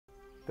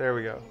There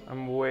we go.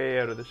 I'm way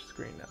out of the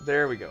screen now.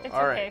 There we go. It's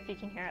All okay right. if you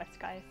can hear us,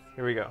 guys.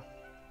 Here we go.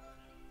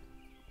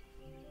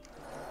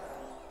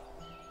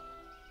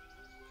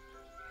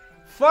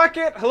 Fuck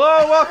it!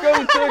 Hello,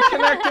 welcome to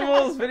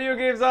Kinectimals Video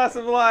Games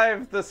Awesome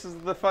Live. This is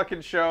the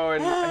fucking show,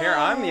 and here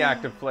I'm the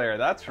active player.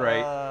 That's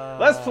right.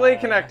 Let's play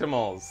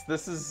Kinectimals.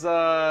 This is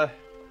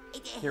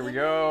here we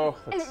go.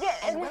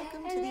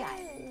 Welcome to the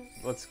island.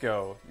 Let's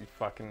go, you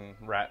fucking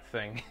rat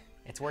thing.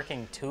 It's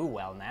working too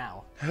well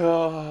now.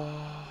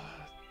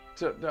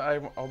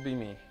 I'll be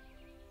me.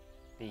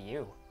 Be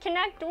you.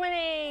 Kinect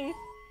winning!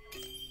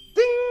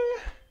 Ding!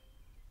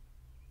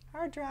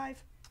 Hard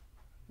drive.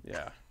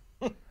 Yeah.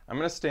 I'm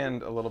gonna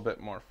stand a little bit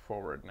more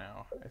forward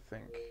now, I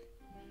think.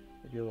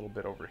 Maybe a little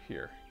bit over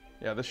here.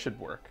 Yeah, this should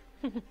work.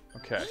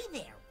 Okay. Hey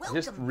there, I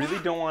just really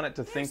don't want it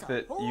to think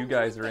that you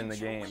guys are in the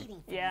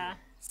game. Yeah.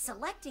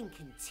 Selecting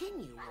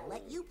continue will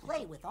let you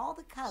play with all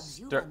the cubs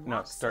you've Start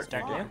unlocked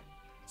again?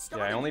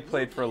 Yeah, I only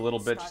played for a little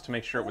bit just to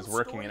make sure it was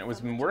working, and it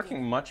was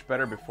working much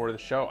better before the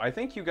show. I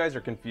think you guys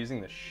are confusing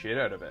the shit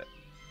out of it.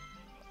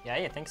 Yeah,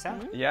 you think so?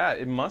 Yeah,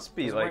 it must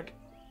be, like...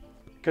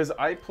 Because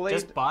I played...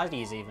 Just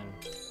bodies, even.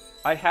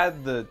 I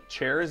had the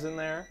chairs in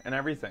there and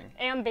everything.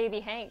 And Baby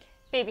Hank.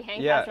 Baby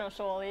Hank Yeah. has no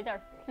soul either.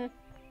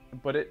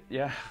 But it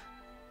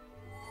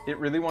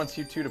really wants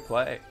you two to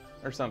play,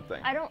 or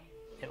something. I don't...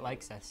 It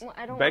likes us.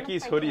 I don't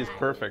Becky's wanna play hoodie is Kinect.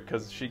 perfect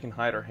because she can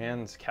hide her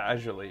hands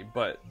casually,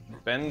 but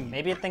Ben...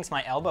 Maybe it thinks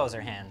my elbows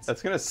are hands.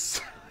 That's gonna it's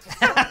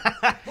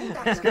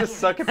gonna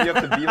suck if you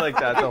have to be like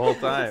that the whole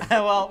time.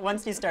 Well,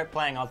 once you start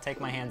playing, I'll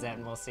take my hands out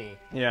and we'll see.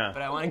 Yeah.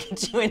 But I want to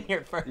get you in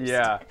here first.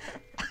 Yeah.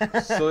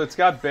 So it's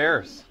got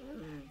bears.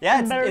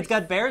 Yeah, it's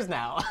got bears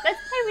now. Let's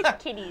play with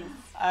kitties.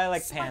 I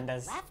like Swipe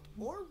pandas. left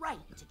or right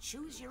to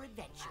choose your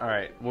adventure. All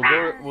right,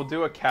 we'll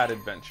do a cat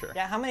adventure.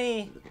 Yeah, how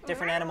many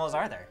different animals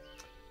are there?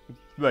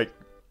 Like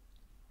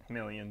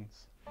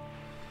millions.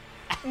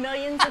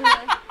 Millions in the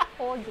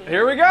whole game.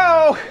 Here we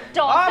go.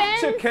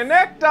 Dolphins? Off to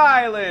Kinect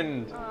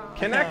Island.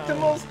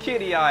 Kinectimals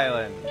Kitty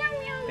Island.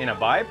 In a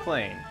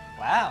biplane.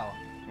 Wow.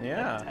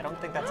 Yeah. I don't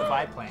think that's a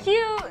biplane.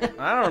 Cute.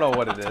 I don't know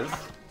what it is.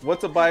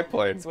 What's a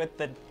biplane? It's with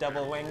the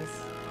double wings.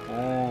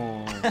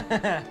 Oh.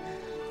 That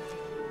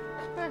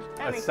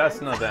A makes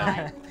Cessna sense.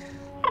 then.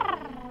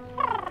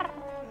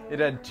 It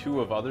had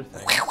two of other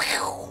things.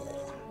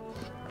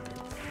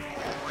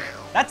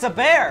 That's a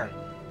bear!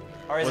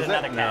 Or is Was it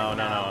another cat?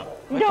 No.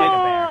 Look like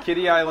a bear.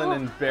 Kitty Island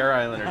and Bear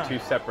Island are two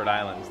separate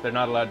islands. They're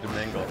not allowed to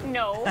mingle.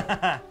 No.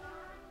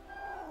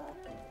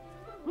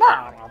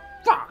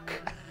 Fuck!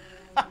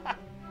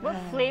 What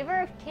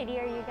flavor of kitty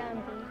are you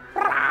gonna be?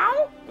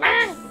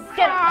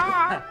 Get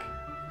up.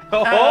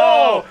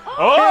 Oh!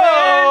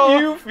 Hello! Can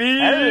you feel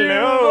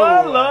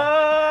Hello! the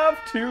love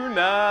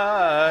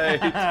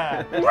tonight?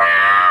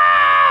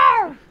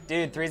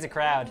 Dude, three's a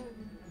crowd.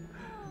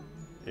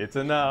 It's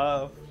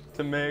enough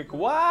to make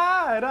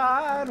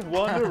wide-eyed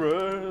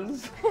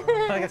wanderers.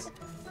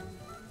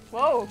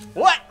 Whoa.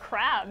 What?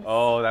 Crabs.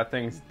 Oh, that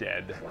thing's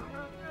dead.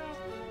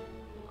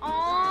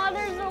 Aw,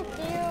 they're so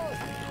cute.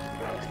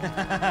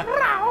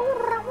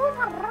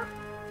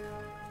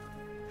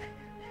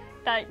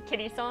 That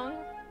kitty song.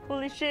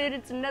 Holy shit,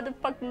 it's another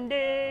fucking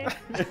day.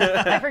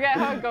 I forget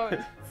how it goes.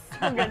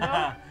 So good,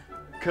 no?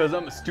 Cause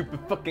I'm a stupid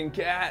fucking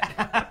cat.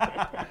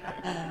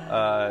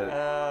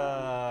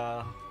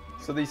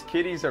 So these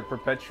kitties are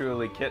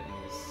perpetually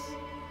kittens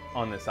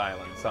on this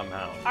island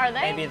somehow. Are they?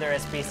 Maybe they're a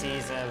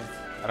species of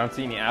I don't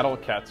see any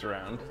adult cats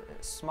around.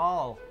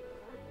 small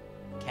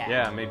cat.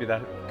 Yeah, maybe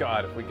that.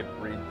 God, if we could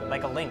breed them.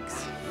 Like a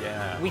lynx.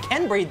 Yeah. We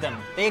can breed them.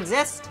 They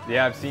exist.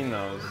 Yeah, I've seen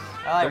those.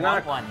 Oh, I They're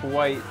want not one.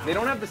 quite. They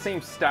don't have the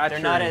same stature They're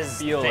not and as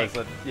feel thick. as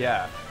a.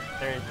 Yeah.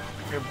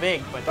 They're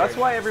big, but That's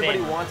they're why everybody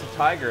thin. wants a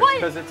tiger. What?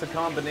 Because it's a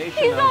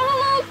combination He's of. on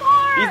a little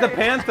car. He's a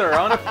panther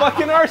on a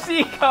fucking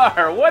RC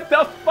car. What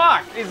the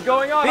fuck is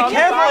going on Be on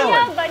careful! this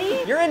Yeah, island?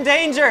 buddy. You're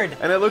endangered.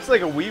 And it looks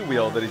like a Wii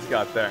wheel that he's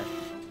got there.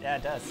 Yeah,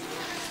 it does.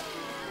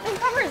 Don't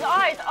cover his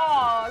eyes.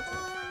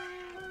 Aw.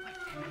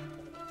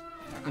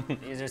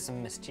 These are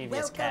some mischievous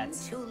Welcome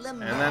cats. to Le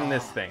Mans. And then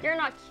this thing. You're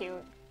not cute.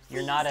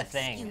 You're not a Please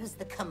thing. Excuse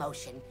the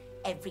commotion.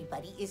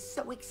 Everybody is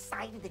so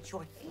excited that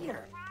you're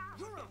here.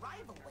 Your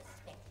arrival was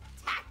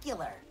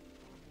spectacular.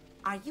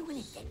 Are you an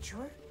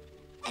adventurer?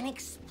 An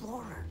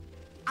explorer?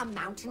 A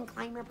mountain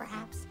climber,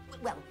 perhaps?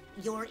 Well,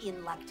 you're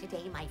in luck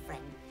today, my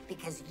friend,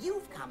 because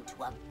you've come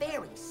to a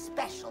very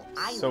special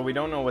island. So we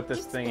don't know what this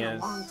It's thing been a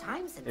is. long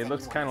time since It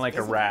looks anyone's kind of like a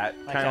visited. rat.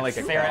 Kind of like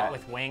a ferret cat.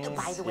 with wings.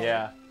 By the way,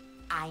 Yeah.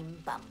 I'm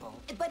Bumble.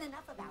 But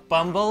enough about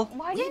Bumble?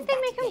 Why We've didn't they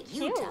got make to him get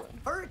you cute? to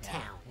Fur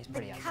Town. he's The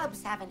pretty ugly.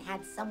 Cubs haven't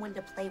had someone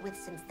to play with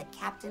since the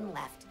captain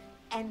left,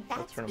 and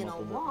that's turn him been up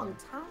a a bit long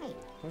time.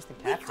 Who's the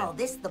We call captain?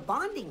 this the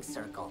bonding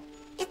circle.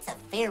 It's a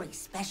very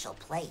special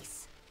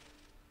place.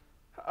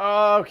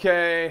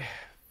 Okay.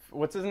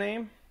 What's his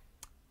name?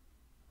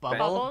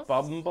 Bumble? Bubbles?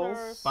 Bumbles?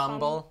 Or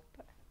Bumble?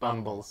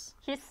 Bumbles.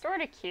 He's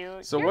sort of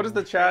cute. So what is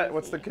the chat?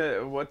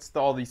 What's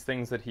all these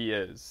things that he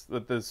is?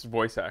 That this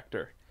voice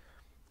actor?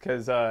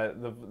 Because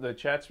the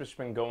chat's just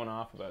been going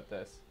off about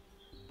this.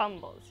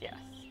 Bumbles, yes.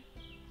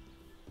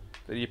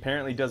 But he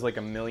apparently does like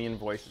a million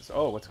voices.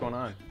 Oh, what's going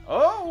on?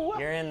 Oh!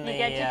 You're in the. You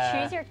get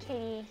to choose your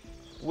kitty.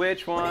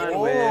 Which one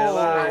will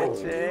I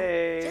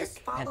take? Just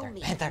follow me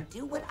Panther. and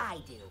do what I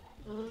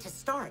do. To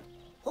start,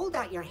 hold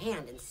out your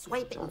hand and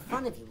swipe it in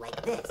front of you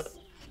like this.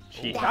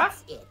 Cheetah?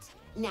 That's it.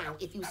 Now,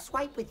 if you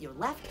swipe with your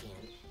left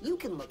hand, you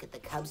can look at the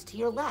cubs to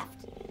your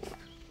left.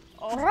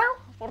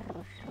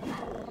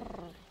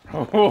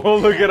 Oh,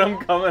 look at him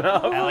coming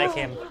up. I like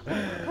him.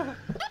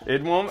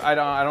 It won't.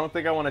 I don't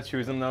think I want to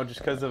choose him though, just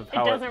because of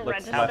how it doesn't looks.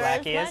 register How as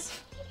black he much. is.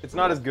 It's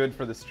not as good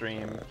for the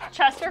stream.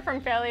 Chester from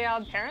Fairly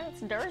Odd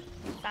Parents. Dirt.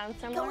 Sounds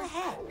Go similar.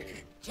 ahead.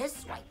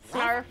 Just swipe Snarf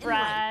left and right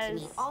to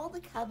Raz. meet all the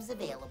cubs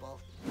available.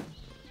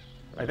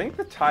 I think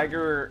the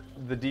tiger,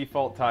 the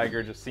default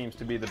tiger, just seems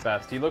to be the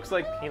best. He looks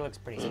like He looks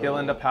pretty. he'll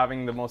end up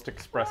having the most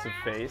expressive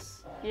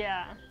face.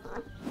 Yeah.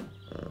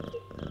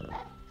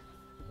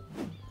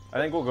 I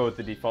think we'll go with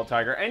the default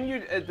tiger. And you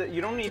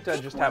don't need to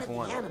pick just one have of the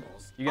one.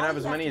 animals, You can all have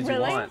as many as you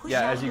Really? want. push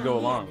Yeah, out as you your go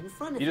hand along. in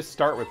front of You just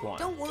start with one.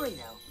 Don't worry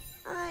though.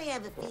 I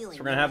have a feeling.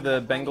 So we're gonna have the you'll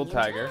end up Bengal running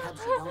into tiger.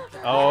 cubs you don't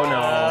get. Oh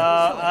no.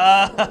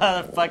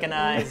 The fucking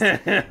eyes.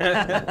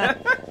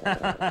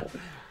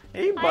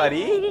 Hey,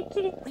 buddy.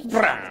 Reach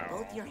out with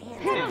both your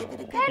hands and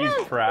give it a good He's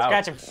proud.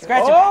 Scratch him.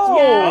 Scratch him. Oh!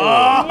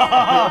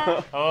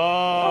 Yeah.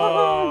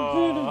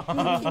 Oh.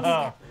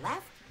 step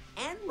left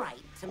and right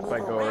to move If I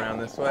go around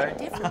this way.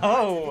 different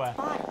Oh.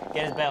 parts of its body.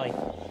 Get his belly.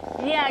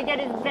 Yeah, get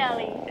his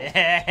belly.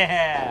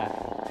 Yeah.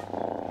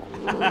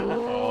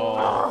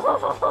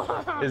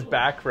 Oh. His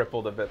back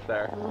rippled a bit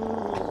there.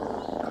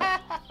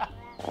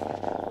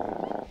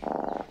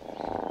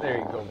 There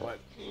you go, bud.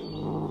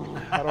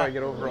 How do I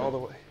get over all the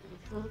way?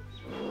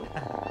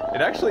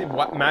 It actually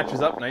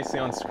matches up nicely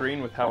on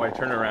screen with how I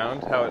turn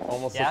around, how it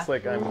almost Yeah? looks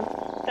like I'm...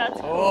 That's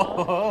cool.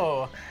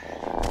 Oh.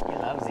 He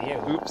loves you.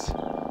 Oops.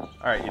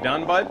 Alright, you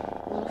done, bud?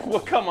 Well,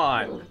 come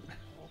on.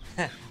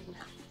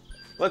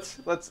 Let's,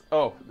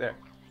 oh, there.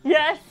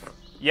 Yes.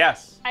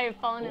 Yes. I have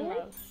fallen in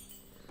love.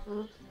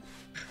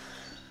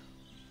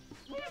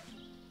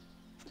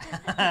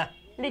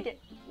 Lick it.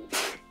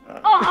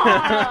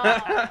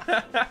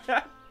 Oh!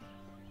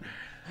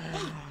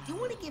 Do you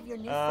want to give your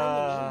new friend a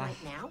name right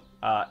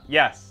now?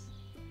 Yes.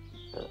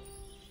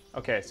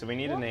 Okay, so we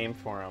need a name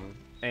for him.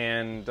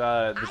 And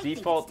the I think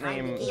default it's time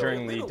to name give during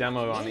a the little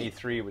demo on name.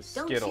 E3 was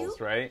Don't Skittles,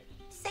 you? right?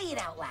 Say it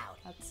out loud.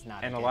 That's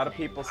not. And a good lot of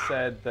name. people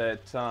said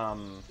that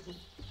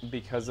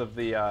because of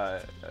the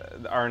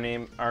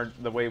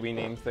the way we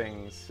name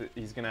things,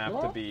 he's gonna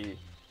have to be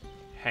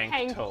Hank.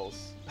 Hanktos.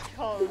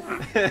 Cold.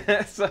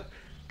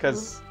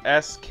 Because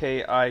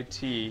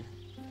SKITHANK,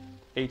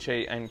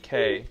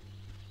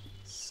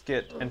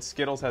 Skit, and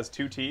Skittles has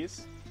 2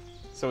 T's,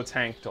 so it's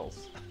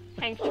Hanktals.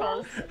 Hank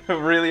Trolls. A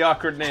really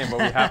awkward name, but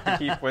we have to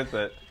keep with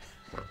it.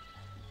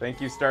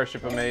 Thank you,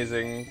 Starship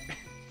Amazing.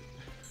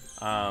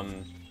 All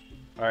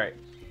right.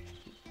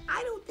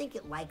 I don't think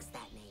it likes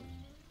that name.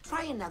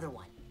 Try another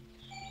one.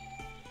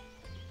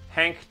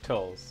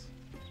 Hanktals.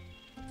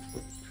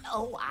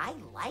 Oh, I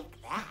like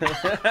that.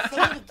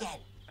 Say it again.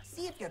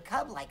 See if your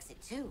cub likes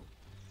it too.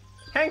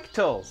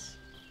 Hanktals.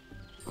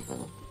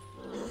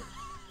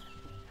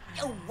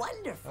 A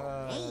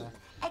wonderful name.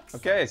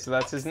 Excellent. Okay, so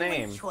that's his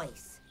Excellent name.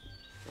 choice.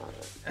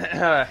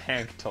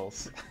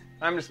 Hanktals.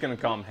 I'm just gonna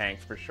call him Hank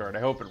for short. I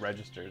hope it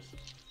registers.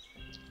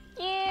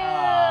 Ew.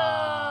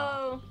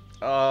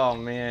 Oh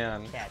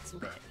man. Cat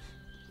spit.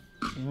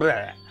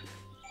 Bleh.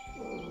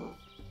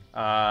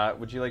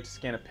 Would you like to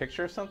scan a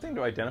picture or something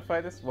to identify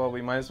this? Well,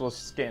 we might as well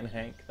scan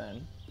Hank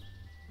then.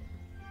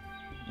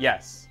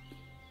 Yes.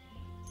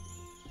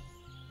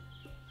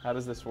 How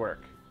does this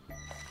work?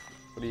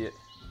 What do you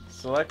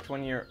select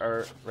when you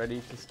are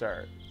ready to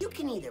start? You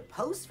can either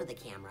pose for the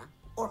camera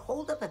or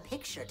hold up a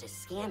picture to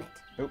scan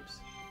it. Oops.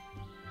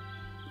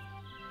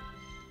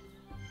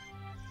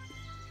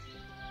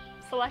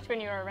 Select when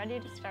you are ready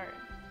to start.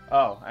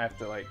 Oh, I have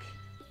to like.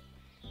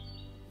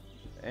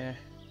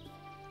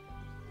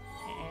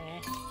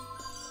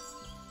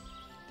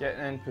 Get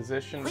in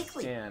position,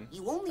 Quickly. scan.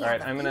 You only All right,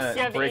 have a I'm few gonna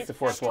seconds. break the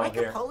fourth wall Strike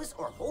a here. pose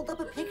or hold up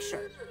a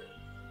picture.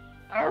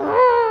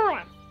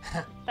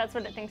 That's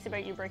what it thinks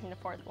about you breaking the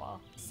fourth wall.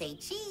 Say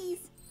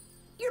cheese.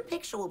 Your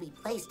picture will be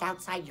placed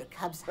outside your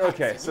cub's hut.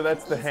 Okay, we so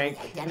that's can the easily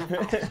Hank.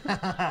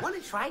 Identify it. Want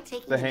to try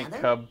taking The Hank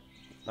another?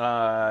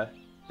 Cub.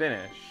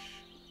 Finish.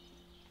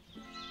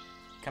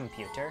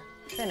 Computer.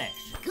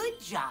 Finish. Good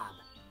job.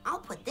 I'll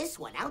put this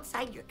one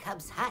outside your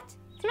cub's hut.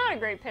 It's not a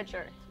great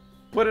picture,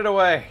 Put it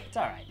away. It's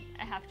all right.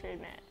 I have to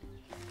admit.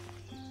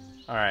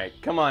 All right,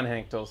 come on,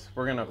 Hanktals.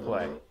 We're gonna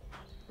play.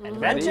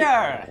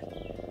 Adventure.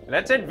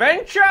 Let's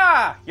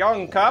adventure,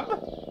 young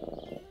cub.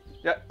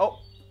 Yeah. Oh,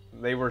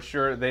 they were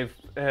sure they've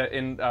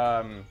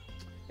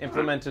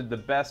implemented the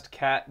best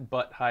cat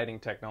butt hiding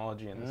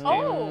technology in this game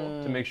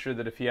Oh. to make sure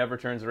that if he ever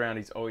turns around,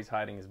 he's always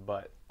hiding his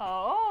butt.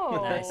 Oh.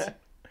 Nice.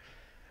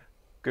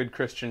 Good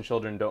Christian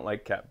children don't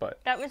like cat butt.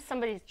 That was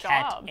somebody's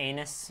Cat job.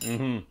 anus.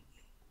 Mm-hmm.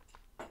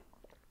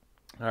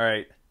 All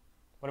right.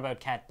 What about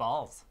cat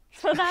balls?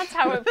 So that's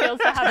how it feels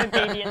to have a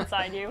baby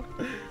inside you.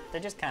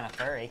 They're just kind of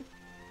furry.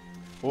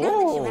 Now that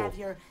you Ooh. have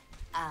your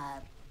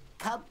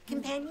cub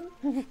companion,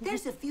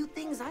 there's a few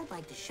things I'd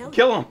like to show you.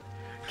 Kill him!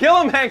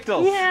 Kill him,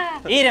 Hankles! Yeah.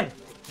 Eat him.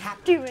 The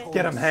captain Do it. told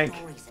Get him, me Hank.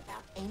 stories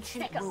about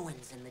ancient Stick 'em.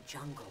 ruins in the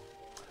jungle.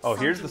 Oh,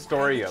 here's the Sunken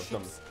story pirate of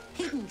them. ships,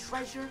 hidden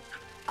treasure,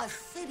 a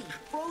city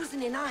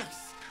frozen in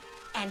ice,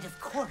 and of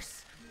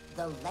course,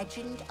 the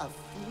legend of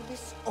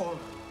Felis Aurum,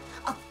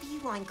 a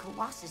feline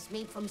colossus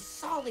made from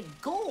solid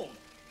gold,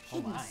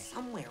 hidden my.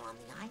 somewhere on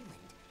the island.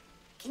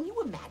 Can you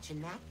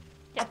imagine that?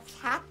 Yes.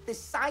 A cat the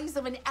size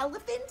of an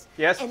elephant?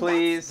 Yes, And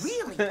please.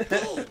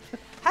 That's really big.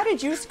 How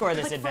did you score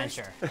this But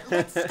adventure? first,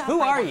 let's stop Who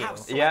by are the you?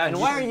 house. Yeah, And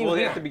why are you well,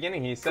 here? at the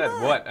beginning he said, Come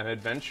on. what, an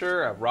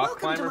adventurer, a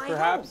rock Welcome to climber my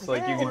perhaps? home.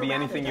 Like, you Or could be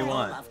rather, anything you the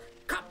want. home of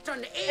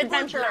Captain Abel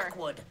Adventurer.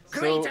 Blackwood, So-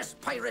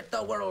 greatest pirate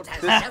the world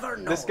has ever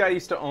known. This guy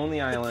used to own the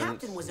The island.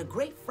 captain was a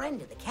great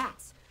friend of the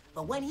cats,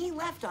 but when he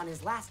left on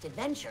his last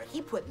adventure,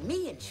 he put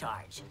me in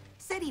charge.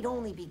 Said he'd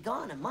only be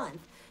gone a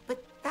month,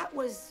 but that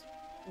was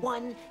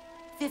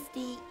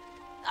 150,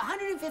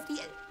 150,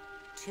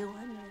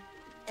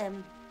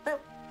 200, but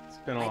It's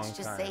been a long let's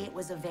just time. say it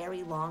was a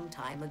very long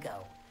time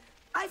ago.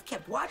 I've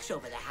kept watch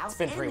over the house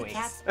been and 3 the weeks.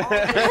 cats all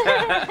year.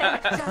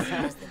 Just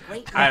as the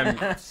great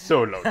I'm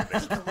so lonely.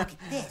 Take a look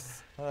at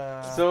this.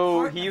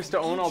 So he used to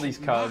own all these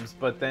cubs,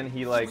 but then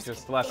he like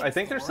just left. I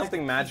think there's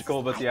something magical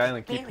about the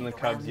island keeping the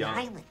cubs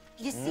young.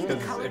 You see the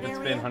Because colored if it's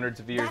area? been hundreds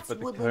of years, That's but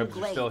the Woodland cubs are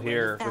Glade, still where we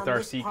here found with our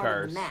this sea part of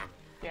cars. the map.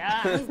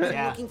 Yeah. We've been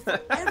Yeah. looking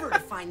forever to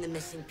find the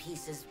missing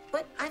pieces,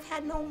 but I've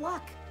had no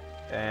luck.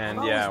 And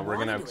I've yeah, always we're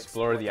gonna wanted to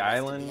explore the explore the rest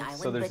of island. the So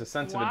island, there's but a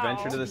sense wow. of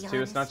adventure to To this be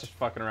too. It's not honest, just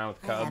fucking around with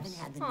I haven't cubs.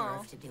 had the Aw.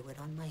 nerve to do it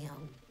on my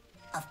own.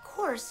 Of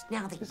course,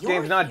 now that This you're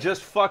game's not here,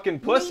 just fucking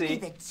pussy.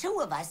 maybe the two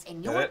of us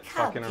and Get your it?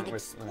 cub Fucking can with-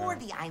 explore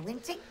the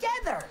island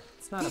together.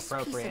 It's not This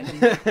appropriate. Piece of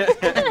the map is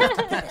enough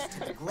to get us to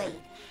the glade.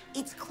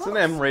 It's close. an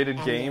M-rated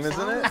and game, there's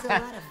isn't it? always a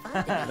lot of fun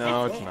to be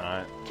No, had it's there.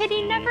 not.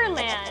 Kitty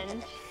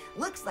Neverland.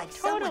 Looks like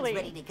Totally. someone's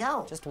ready to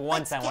go. Just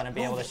once Let's I wanna get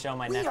be able to moving. show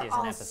my We are nephews an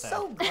all episode.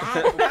 So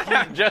glad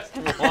you came. Just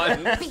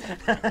one.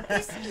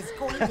 This is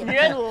going to be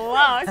Good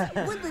luck.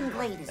 Woodland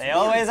Glade is They really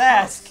always close.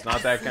 ask.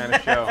 Not that kind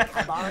of show.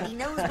 Cub already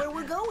knows where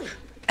we're going.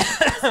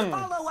 Just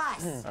follow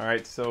us. All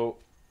right, so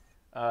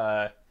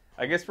I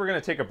guess we're gonna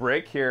take a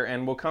break here,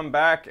 and we'll come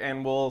back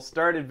and we'll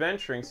start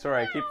adventuring.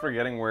 Sorry, I keep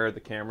forgetting where the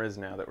camera is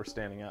now that we're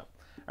standing up.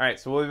 All right,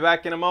 so we'll be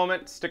back in a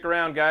moment. Stick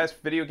around, guys.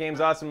 Video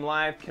Games Awesome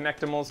Live,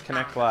 Kinectimals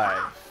Connect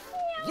Live,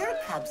 Your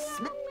cub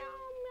smell.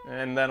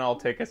 and then I'll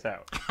take us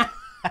out.